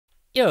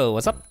Yo,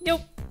 what's up? Yo!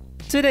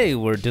 Today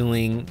we're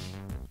doing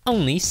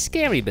only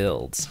scary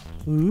builds.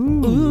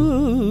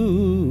 Ooh.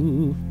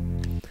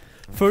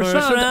 First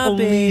round,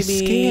 only baby.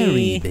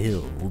 scary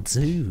builds.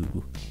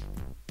 Ooh.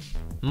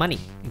 Money,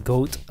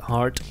 goat,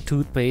 heart,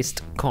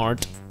 toothpaste,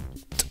 card.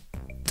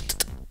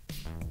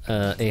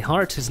 A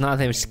heart is not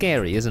very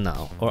scary, is it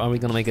now? Or are we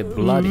gonna make it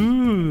bloody?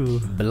 Ooh.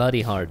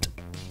 Bloody heart.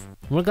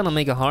 We're gonna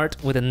make a heart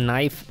with a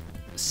knife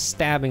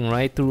stabbing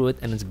right through it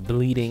and it's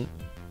bleeding.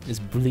 It's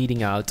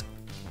bleeding out.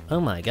 Oh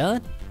my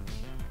god,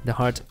 The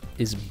heart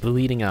is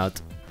bleeding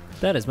out.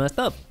 that is messed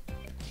up.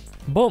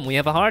 Boom, we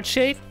have a heart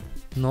shape.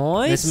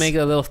 Nice. Let's make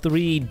a little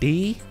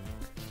 3D.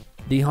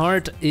 The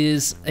heart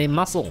is a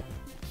muscle.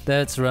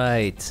 That's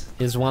right.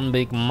 Is one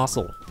big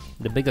muscle.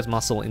 The biggest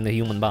muscle in the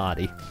human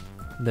body.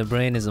 The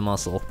brain is a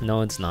muscle. No,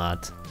 it's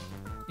not.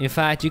 In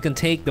fact, you can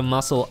take the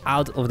muscle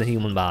out of the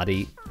human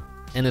body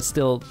and it's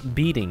still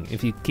beating.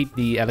 If you keep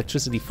the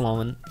electricity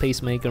flowing,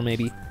 pacemaker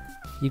maybe,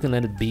 you can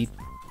let it beat.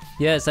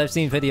 Yes, I've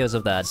seen videos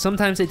of that.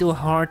 Sometimes they do a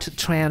heart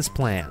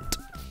transplant.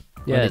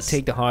 Where Yes. they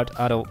take the heart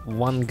out of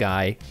one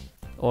guy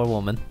Or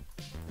woman.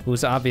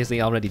 who's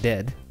obviously already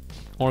dead,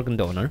 organ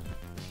donor,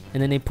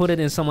 and then they put it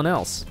in someone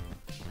else.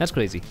 That's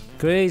crazy.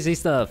 Crazy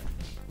stuff.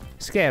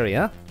 Scary,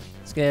 huh?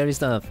 Scary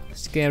stuff.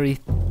 Scary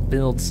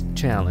builds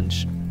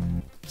challenge.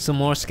 Some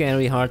more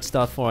scary heart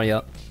stuff for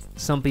you.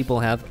 Some people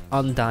have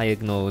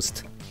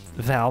undiagnosed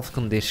valve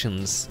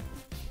conditions.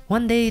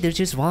 One day they're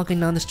just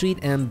walking down the street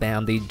and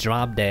bam, they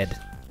drop dead.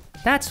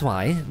 That's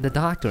why the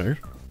doctor,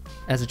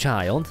 as a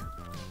child,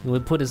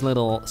 would put his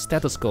little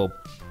stethoscope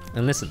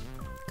and listen,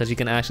 because you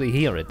can actually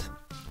hear it.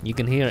 You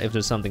can hear if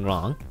there's something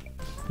wrong.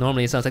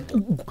 Normally it sounds like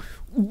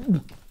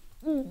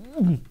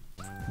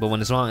but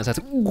when it's wrong it sounds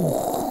like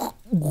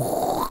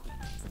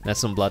that's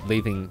some blood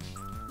leaving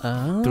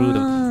through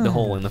the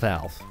hole in the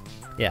valve.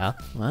 Yeah.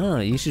 Wow,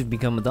 you should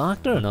become a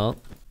doctor. No.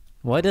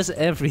 Why does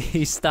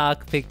every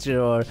stock picture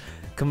or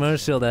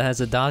commercial that has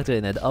a doctor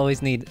in it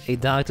always need a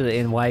doctor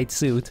in white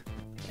suit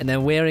and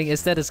then wearing a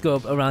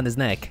stethoscope around his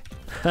neck?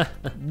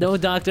 No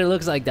doctor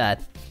looks like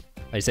that.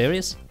 Are you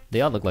serious?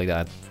 They all look like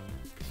that.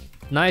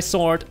 Nice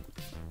sword.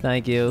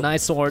 Thank you.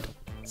 Nice sword.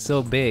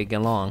 So big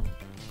and long.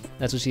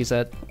 That's what she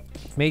said.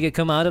 Make it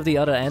come out of the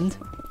other end?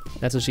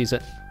 That's what she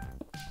said.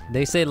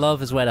 They say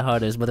love is where the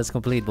heart is, but it's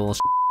complete bullshit.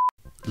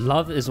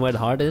 Love is where the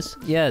heart is?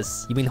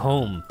 Yes. You mean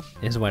home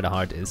is where the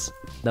heart is?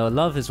 No,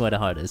 love is where the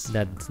heart is.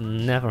 That's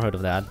never heard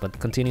of that, but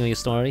continue your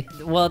story.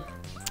 Well,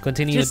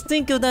 Continue. just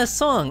think of that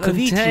song,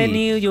 Avicii.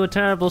 Continue your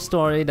terrible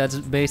story that's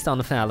based on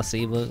a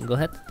fallacy. But go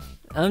ahead.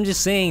 I'm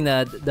just saying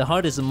that the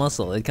heart is a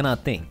muscle. It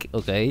cannot think,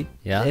 okay?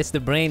 Yeah. It's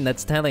the brain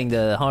that's telling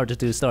the heart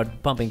to start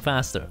pumping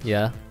faster.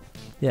 Yeah.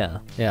 Yeah.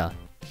 Yeah.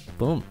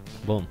 Boom.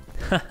 Boom.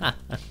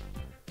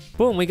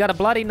 Boom, we got a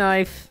bloody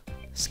knife.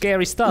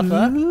 Scary stuff,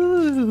 huh?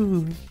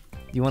 Ooh.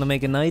 You want to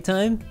make it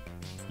nighttime?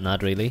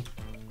 Not really.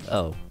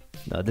 Oh.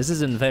 No, this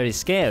isn't very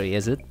scary,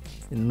 is it?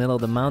 In the middle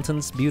of the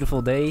mountains,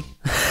 beautiful day.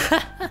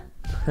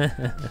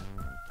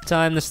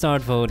 Time to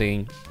start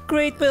voting.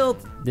 Great build!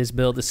 This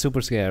build is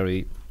super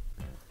scary.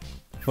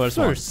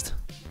 First,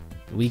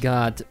 we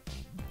got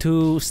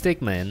 2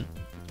 stickmen.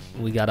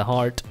 We got a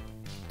heart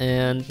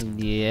and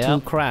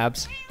 2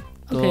 crabs.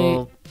 Okay.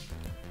 So,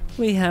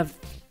 we have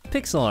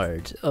pixel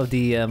art of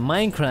the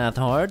Minecraft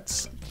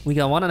hearts. We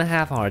got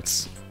 1.5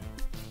 hearts.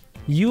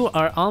 You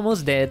are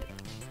almost dead.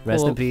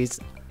 Rest Oh. in peace.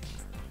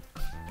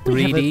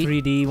 We have a 3D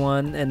 3D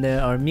one, and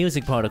there are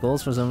music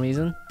particles for some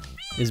reason.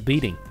 is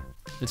beating.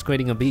 It's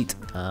creating a beat.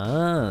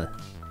 Ah.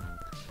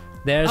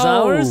 There's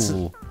ours.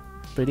 Oh!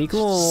 Pretty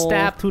cool.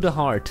 Stab to the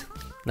heart.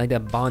 Like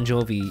that Bon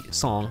Jovi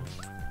song.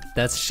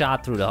 That's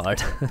shot through the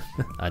heart.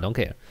 I don't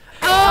care.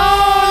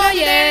 Oh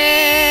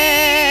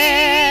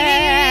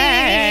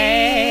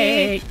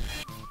yeah!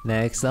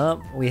 Next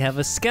up, we have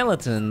a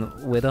skeleton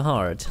with a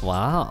heart.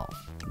 Wow.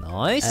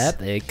 Nice.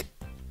 Epic.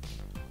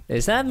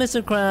 Is that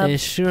Mr. Crab? It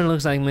sure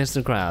looks like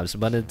Mr. Krabs,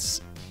 but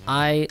it's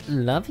I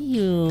love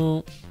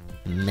you.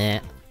 Meh.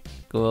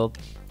 Cool.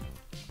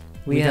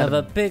 We We have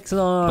got a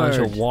pixel art.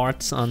 Bunch of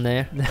warts on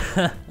there.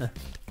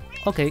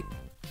 Okay.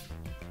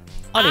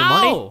 Money, Ow!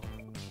 money.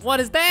 What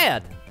is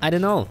that? I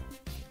don't know.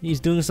 He's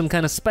doing some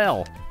kind of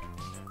spell.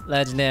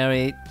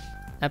 Legendary.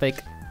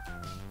 Epic.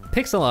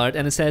 Pixel art,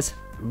 and it says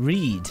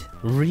read.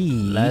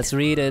 Read. Let's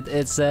read it.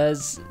 It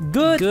says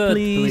Good,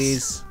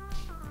 please.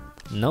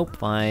 Nope.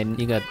 Fine.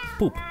 You got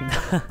poop.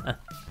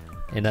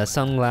 And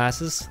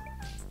sunglasses.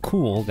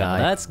 Cool guy.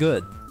 That's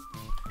good.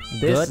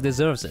 This Good.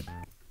 deserves it.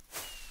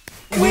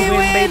 We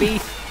win, baby.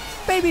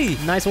 Baby!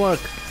 Nice work.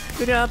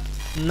 Good job.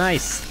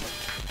 Nice.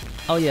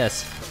 Oh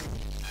yes.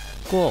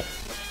 Cool.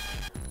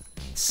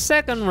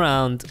 Second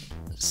round.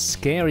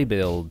 Scary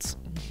builds.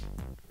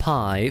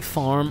 Pie,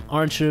 farm,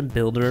 archer,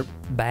 builder,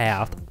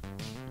 bath.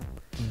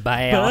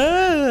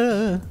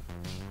 Bath.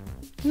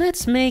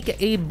 Let's make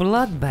a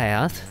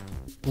bloodbath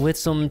with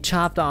some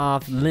chopped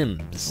off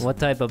limbs. What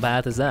type of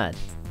bath is that?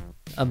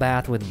 A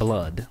bath with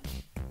blood.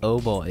 Oh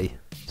boy.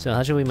 So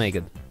how should we make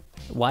it?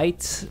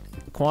 White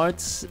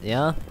quartz,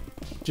 yeah.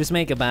 Just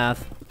make a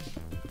bath.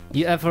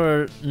 You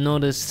ever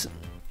noticed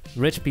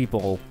Rich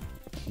people,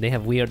 they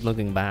have weird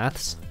looking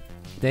baths.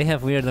 They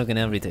have weird looking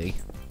everything.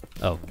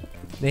 Oh.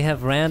 They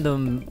have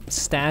random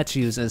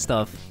statues and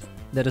stuff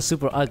that are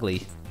super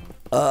ugly.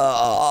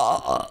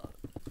 I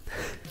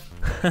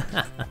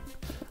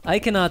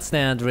cannot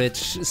stand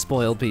rich,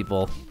 spoiled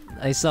people.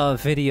 I saw a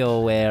video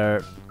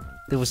where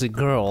there was a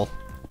girl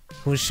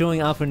who was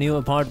showing off her new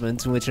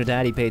apartment, which her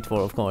daddy paid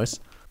for, of course.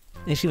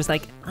 And she was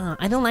like,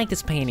 I don't like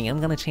this painting, I'm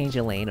gonna change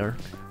it later.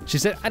 She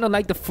said, I don't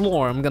like the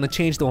floor, I'm gonna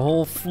change the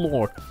whole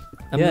floor.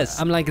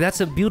 I'm like,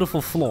 that's a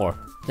beautiful floor.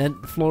 That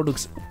floor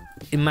looks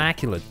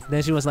immaculate.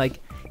 Then she was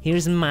like,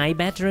 here's my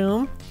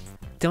bedroom.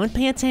 Don't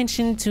pay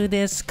attention to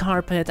this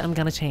carpet, I'm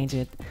gonna change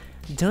it.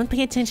 Don't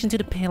pay attention to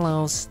the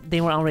pillows,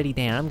 they were already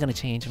there, I'm gonna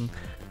change them.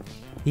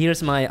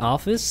 Here's my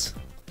office.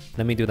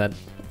 Let me do that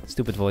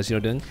stupid voice you're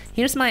doing.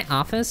 Here's my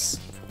office.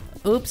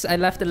 Oops, I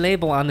left the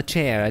label on the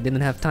chair. I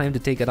didn't have time to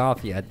take it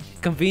off yet.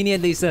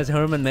 Conveniently says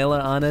Herman Miller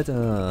on it.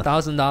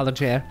 $1,000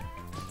 chair.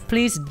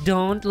 Please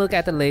don't look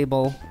at the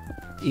label.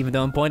 Even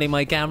though I'm pointing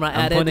my camera at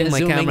I'm it pointing and my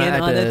zooming camera in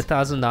at on the it.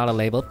 $1,000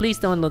 label. Please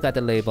don't look at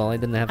the label. I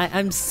didn't have.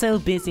 I'm so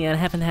busy. I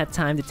haven't had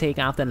time to take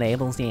off the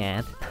labels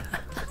yet.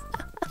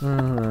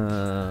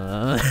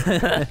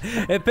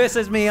 It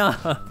pisses me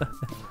off.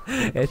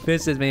 It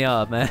pisses me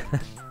off, man.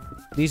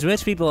 These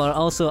rich people are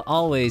also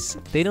always.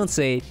 They don't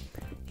say,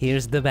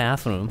 "Here's the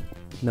bathroom."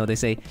 No, they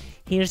say,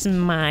 "Here's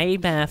my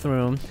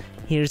bathroom.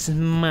 Here's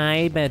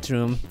my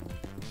bedroom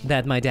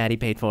that my daddy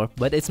paid for,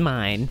 but it's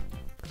mine."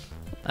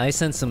 I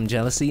sense some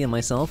jealousy in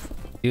myself.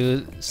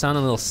 You sound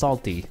a little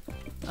salty.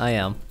 I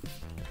am.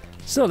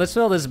 So let's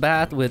fill this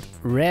bath with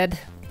red.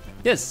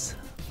 Yes.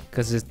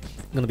 Because it's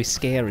gonna be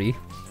scary.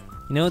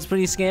 You know what's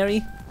pretty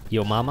scary?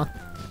 Yo mama.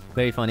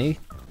 Very funny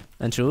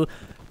and true.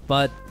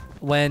 But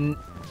when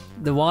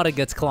the water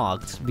gets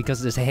clogged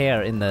because there's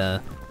hair in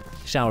the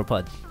shower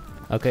pod.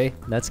 Okay.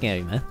 That's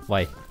scary, man.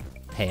 Why?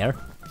 Hair?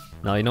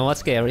 Now you know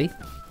what's scary?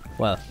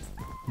 Well,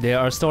 there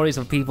are stories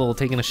of people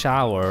taking a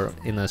shower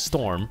in a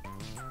storm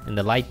and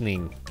the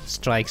lightning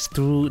strikes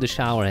through the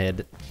shower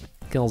head,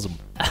 kills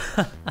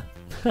them.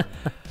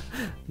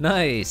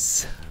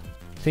 Nice.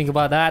 Think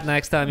about that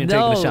next time you're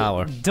taking a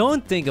shower.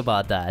 Don't think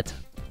about that.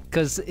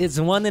 Because it's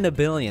 1 in a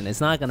billion.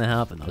 It's not gonna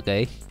happen,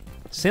 okay?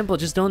 Simple,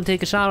 just don't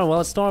take a shower while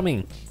it's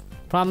storming.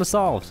 Problem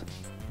solved.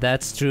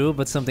 That's true,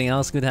 but something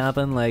else could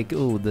happen, like,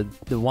 ooh,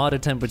 the water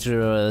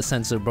temperature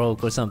sensor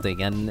broke or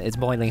something, and it's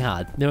boiling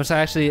hot. There was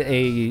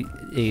actually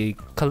a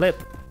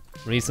clip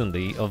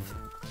recently of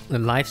a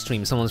live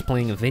stream. Someone's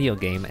playing a video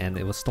game and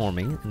it was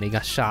storming, and they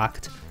got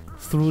shocked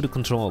through the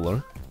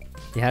controller.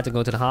 They had to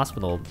go to the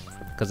hospital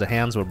because the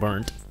hands were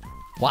burnt.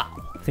 Wow.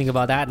 Think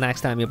about that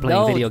next time you're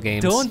playing video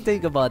games. Don't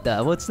think about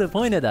that. What's the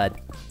point of that?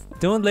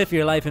 Don't live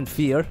your life in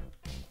fear.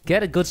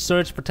 Get a good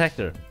surge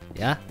protector.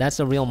 Yeah, that's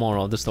the real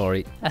moral of the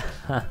story.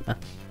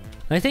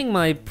 I think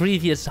my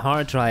previous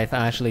hard drive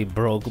actually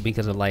broke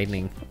because of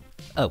lightning.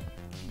 Oh,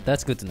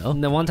 that's good to know.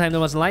 The one time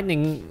there was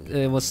lightning,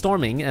 it was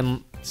storming,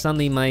 and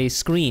suddenly my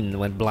screen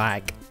went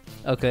black.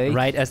 Okay.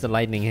 Right as the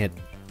lightning hit.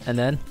 And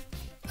then?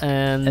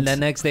 And then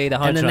next day the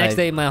hard drive. And the next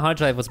day my hard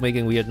drive was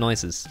making weird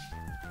noises.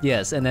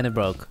 Yes, and then it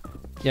broke.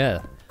 Yeah.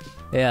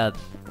 Yeah.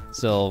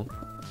 So,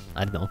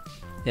 I don't know.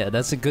 Yeah,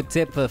 that's a good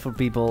tip for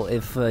people.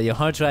 If your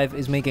hard drive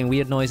is making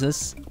weird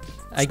noises,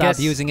 I stop guess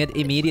using it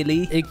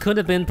immediately. It could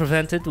have been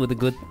prevented with a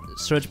good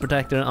surge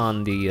protector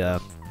on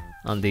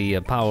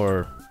the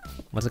power.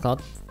 What's it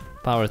called?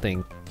 Power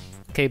thing,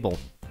 cable,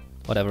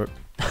 whatever.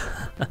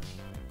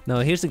 No,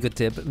 here's a good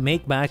tip: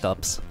 make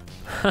backups,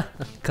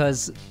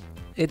 cause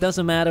it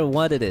doesn't matter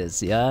what it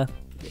is. Yeah,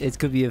 it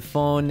could be a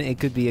phone, it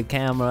could be a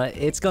camera.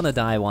 It's gonna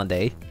die one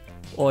day,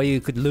 or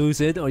you could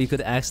lose it, or you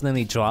could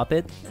accidentally drop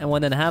it, and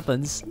when that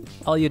happens,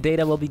 all your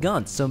data will be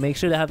gone. So make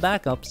sure to have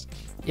backups.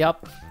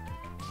 Yup.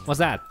 What's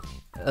that?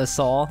 A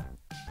saw?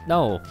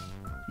 No.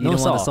 You don't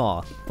want a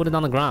saw. Put it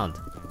on the ground.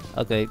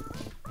 Okay.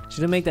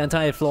 Should I make the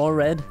entire floor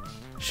red?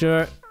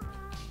 Sure.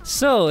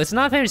 So, it's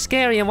not very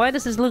scary, and why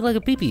does this look like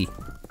a peepee?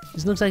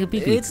 This looks like a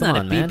peepee. It's not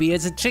a peepee,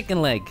 it's a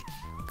chicken leg.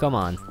 Come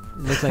on.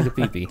 It looks like a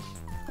peepee.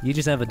 You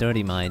just have a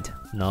dirty mind.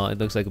 No, it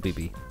looks like a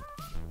peepee.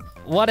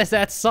 What is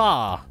that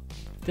saw?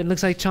 It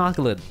looks like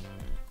chocolate.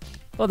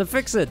 Oh, then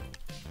fix it.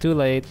 Too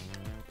late.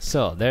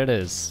 So, there it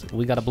is.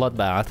 We got a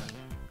bloodbath.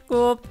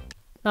 Cool.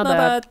 Not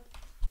bad.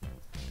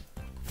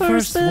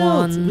 First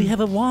one. We have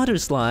a water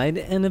slide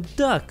and a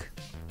duck.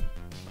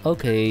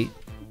 Okay.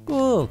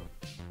 Cool.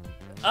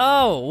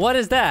 Oh, what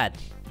is that?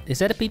 Is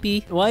that a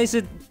peepee? Why is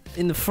it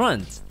in the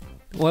front?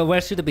 Well,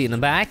 where should it be? In the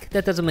back?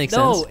 That doesn't make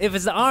sense. No, if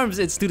it's the arms,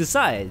 it's to the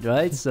side,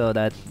 right? So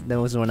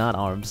those were not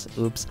arms.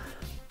 Oops.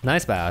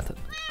 Nice bath.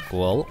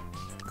 Cool.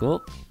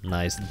 Cool.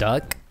 Nice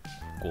duck.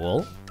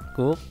 Cool.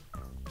 Cool.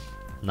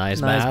 Nice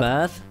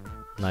bath.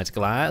 Nice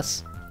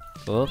glass.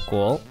 Cool.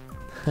 Cool.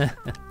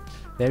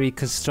 Very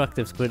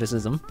constructive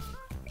criticism.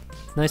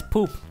 Nice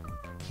poop.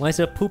 Why is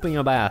there poop in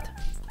your bath?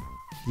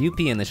 You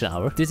pee in the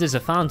shower. This is a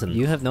fountain.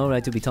 You have no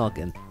right to be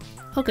talking.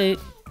 Okay.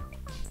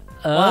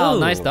 Oh, wow,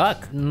 nice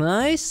duck.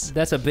 Nice.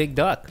 That's a big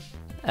duck.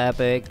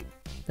 Epic.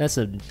 That's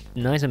a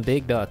nice and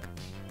big duck.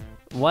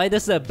 Why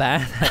does the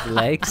bat have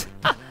legs?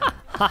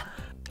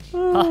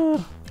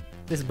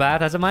 This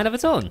bat has a mind of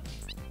its own.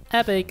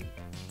 Epic.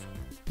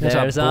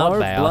 There's our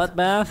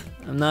bloodbath.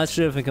 I'm not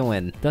sure if we can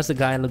win. Does the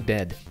guy look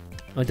dead?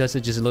 Or does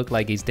it just look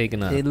like he's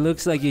taken a... It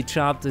looks like you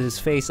chopped his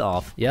face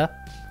off. Yeah?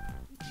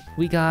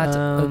 We got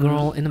a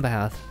girl in a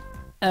bath.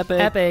 Epic.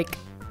 Epic.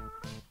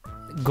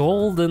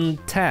 Golden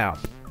tap.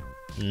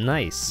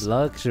 Nice.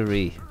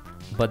 Luxury.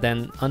 But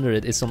then under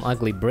it is some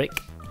ugly brick.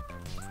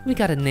 We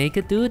got a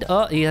naked dude.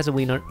 Oh, he has a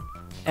wiener.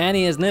 And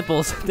he has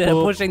nipples that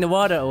are pushing the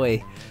water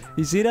away.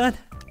 You see that?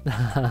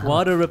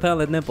 Water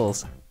repellent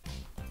nipples.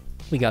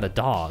 We got a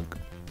dog.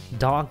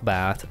 Dog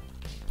bath.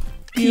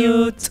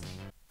 Cute.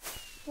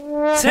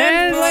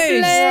 10th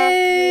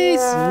place!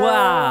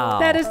 Wow.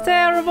 That is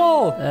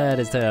terrible. That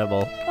is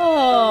terrible.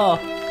 Oh.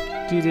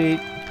 GG.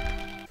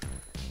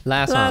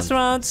 Last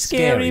round.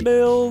 Scary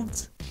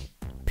builds.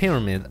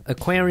 Pyramid.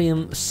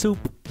 Aquarium. Soup.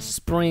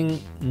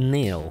 Spring.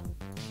 Nail.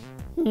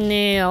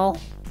 Nail.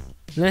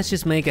 Let's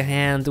just make a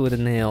hand with a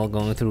nail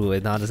going through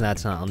it. How does that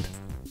sound?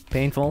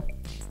 Painful?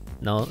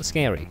 No,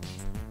 scary.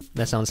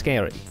 That sounds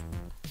scary.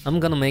 I'm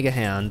gonna make a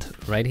hand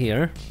right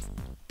here.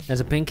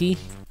 That's a pinky.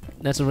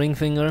 That's a ring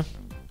finger.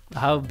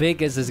 How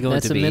big is this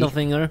going to be? That's a middle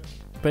finger.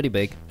 Pretty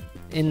big.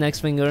 Index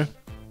finger.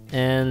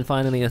 And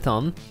finally a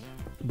thumb.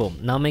 Boom.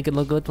 Now make it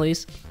look good,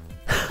 please.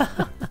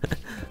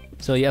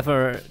 So you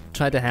ever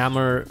tried to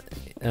hammer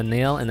a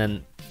nail and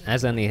then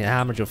accidentally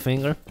hammered your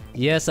finger?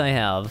 Yes, I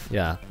have.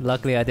 Yeah.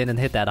 Luckily, I didn't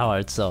hit that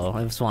hard, so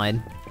it was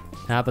fine.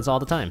 Happens all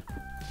the time.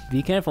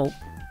 Be careful.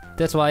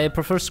 That's why I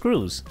prefer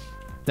screws.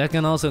 That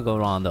can also go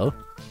wrong, though.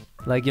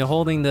 Like you're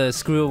holding the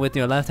screw with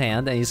your left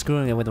hand and you're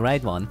screwing it with the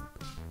right one.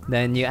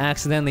 Then you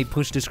accidentally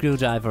push the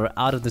screwdriver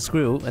out of the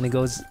screw and it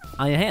goes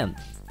on your hand.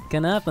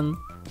 Can happen.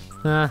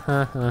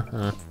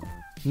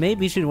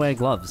 Maybe you should wear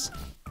gloves.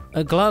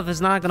 A glove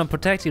is not gonna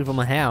protect you from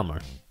a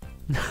hammer.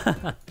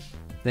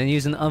 Then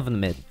use an oven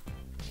mitt.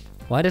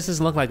 Why does this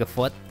look like a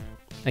foot?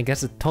 I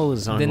guess the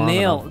toes aren't the long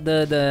nail,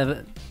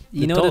 enough.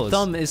 you know toes. the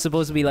thumb is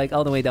supposed to be like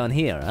all the way down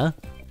here, huh?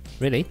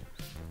 Really?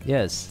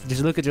 Yes.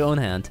 Just look at your own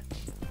hand.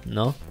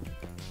 No?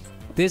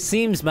 This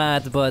seems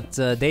bad, but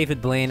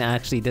David Blaine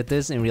actually did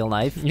this in real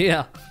life.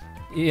 Yeah.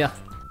 Yeah.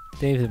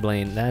 David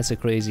Blaine, that's a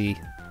crazy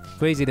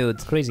dude.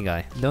 Crazy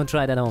guy. Don't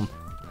try that at home.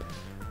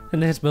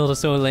 And this build is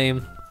so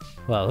lame.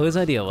 Well, whose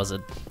idea was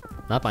it?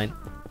 Not mine.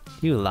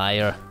 You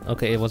liar.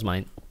 Okay, it was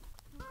mine.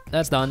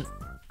 That's done.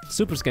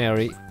 Super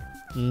scary.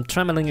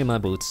 Trembling in my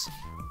boots.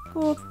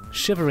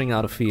 Shivering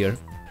out of fear.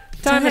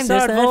 Time to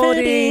start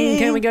voting!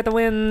 Can we get the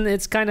win?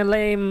 It's kinda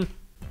lame.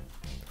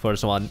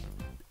 First one.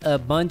 A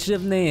bunch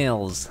of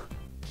nails.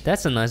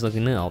 That's a nice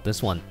looking nail,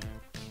 this one.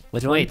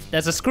 Which Wait, one?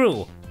 that's a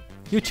screw!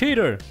 You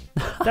cheater!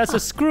 That's a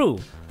screw!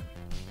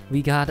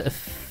 We got a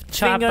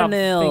chopped up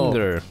Fingernail.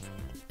 finger.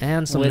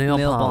 And some With nail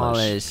nail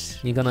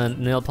polish. You're gonna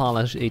nail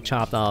polish a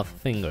chopped off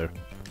finger.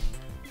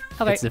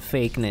 Okay. It's a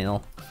fake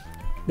nail.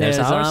 There's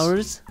There's ours.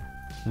 ours.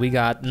 We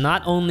got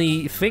not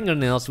only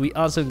fingernails, we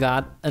also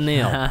got a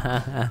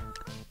nail.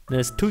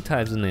 There's 2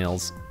 types of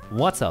nails.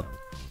 What's up?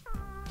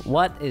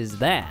 What is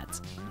that?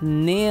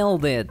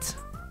 Nailed it.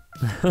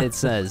 It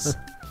says.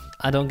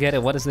 I don't get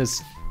it. What is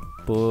this?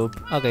 Boop.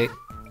 Okay.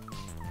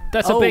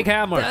 That's a big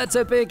hammer. That's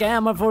a big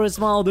hammer for a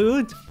small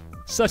dude.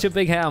 Such a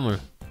big hammer.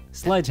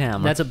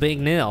 Sledgehammer. That's a big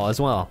nail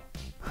as well.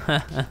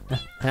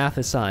 Half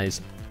his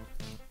size.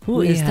 Who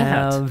we is that?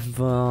 have,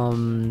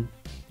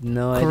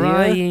 no idea.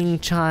 Crying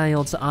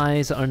child's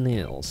eyes are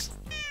nails.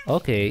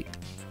 Okay.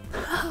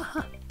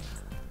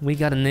 We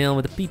got a nail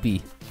with a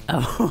pee-pee.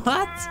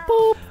 What?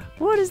 Boop.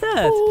 What is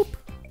that? Boop.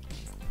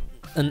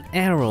 An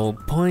arrow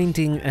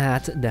pointing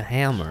at the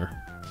hammer.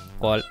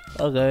 Well,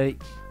 Okay.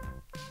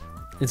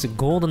 it's a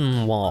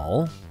golden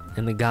wall,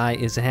 and the guy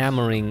is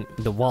hammering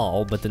the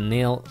wall, but the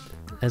nail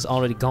has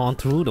already gone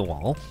through the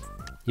wall.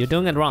 You're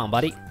doing it wrong,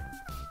 buddy.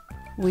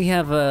 We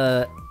have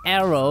a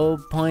arrow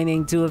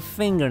pointing to a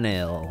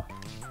fingernail.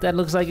 That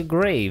looks like a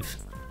grave.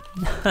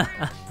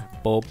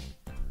 Boop.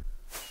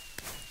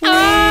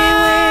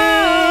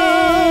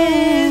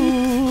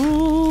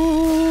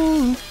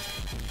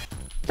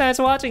 Thanks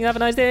for watching. Have a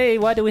nice day.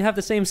 Why do we have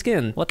the same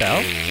skin? What the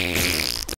hell?